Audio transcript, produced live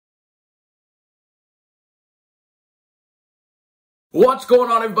What's going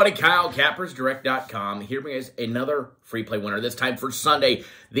on, everybody? Kyle, CappersDirect.com. Here we guys, another free play winner, this time for Sunday,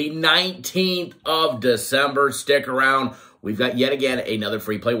 the 19th of December. Stick around. We've got yet again another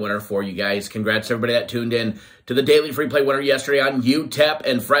free play winner for you guys. Congrats to everybody that tuned in to the daily free play winner yesterday on UTEP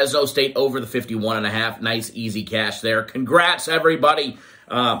and Fresno State over the 51.5. Nice, easy cash there. Congrats, everybody.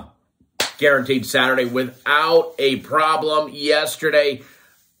 Guaranteed Saturday without a problem yesterday.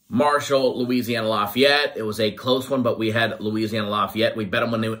 Marshall, Louisiana Lafayette. It was a close one, but we had Louisiana Lafayette. We bet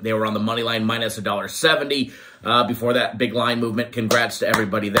them when they were on the money line, minus $1.70. Before that big line movement, congrats to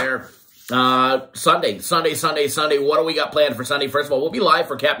everybody there. Sunday. What do we got planned for Sunday? First of all, we'll be live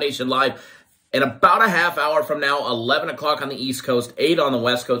for Cap Nation Live in about a half hour from now, 11 o'clock on the East Coast, 8 on the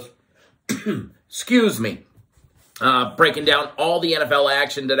West Coast. Excuse me. Breaking down all the NFL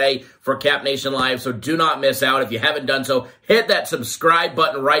action today for Cap Nation Live, so do not miss out. If you haven't done so, hit that subscribe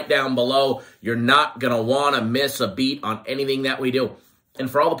button right down below. You're not going to want to miss a beat on anything that we do. And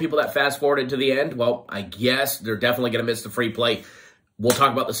for all the people that fast-forwarded to the end, well, I guess they're definitely going to miss the free play. We'll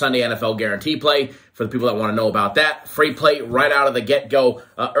talk about the Sunday NFL guarantee play for the people that want to know about that. Free play right out of the get-go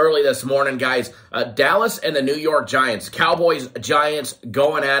early this morning, guys. Dallas and the New York Giants. Cowboys, Giants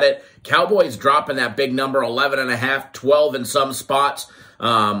going at it. Cowboys dropping that big number, 11.5, 12 in some spots.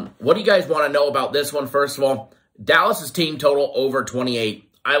 What do you guys want to know about this one, first of all? Dallas's team total over 28.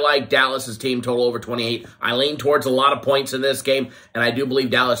 I like Dallas's team total over 28. I lean towards a lot of points in this game, and I do believe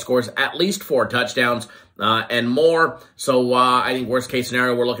Dallas scores at least 4 touchdowns and more. So I think worst case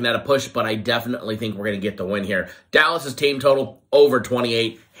scenario, we're looking at a push, but I definitely think we're going to get the win here. Dallas's team total over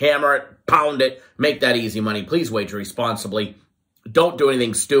 28. Hammer it, pound it, make that easy money. Please wager responsibly. Don't do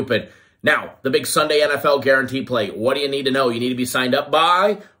anything stupid. Now, the big Sunday NFL guarantee play. What do you need to know? You need to be signed up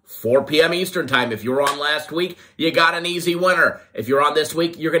by 4 p.m. Eastern time. If you were on last week, you got an easy winner. If you're on this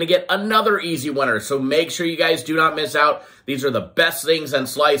week, you're going to get another easy winner. So make sure you guys do not miss out. These are the best things in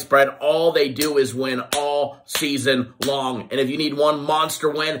sliced bread. All they do is win all season long. And if you need one monster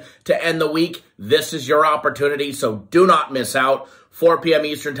win to end the week, this is your opportunity. So do not miss out. 4 p.m.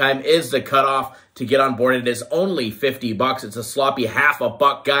 Eastern time is the cutoff to get on board. It is only $50. It's a sloppy half a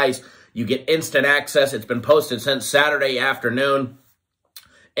buck, guys. You get instant access. It's been posted since Saturday afternoon.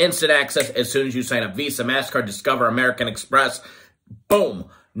 Instant access as soon as you sign up. Visa, MasterCard, Discover, American Express. Boom.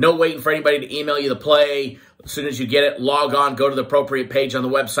 No waiting for anybody to email you the play. As soon as you get it, log on, go to the appropriate page on the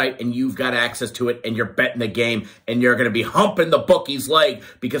website, and you've got access to it, and you're betting the game, and you're going to be humping the bookie's leg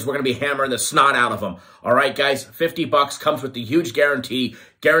because we're going to be hammering the snot out of them. All right, guys, $50 comes with the huge guarantee,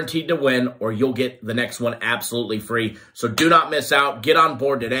 guaranteed to win, or you'll get the next one absolutely free. So do not miss out. Get on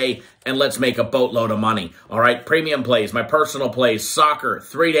board today, and let's make a boatload of money. All right, premium plays, my personal plays, soccer,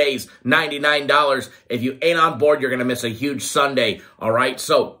 3 days, $99. If you ain't on board, you're going to miss a huge Sunday. All right,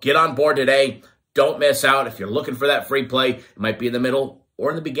 so get on board today. Don't miss out. If you're looking for that free play, it might be in the middle or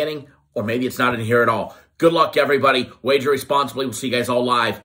in the beginning, or maybe it's not in here at all. Good luck, everybody. Wager responsibly. We'll see you guys all live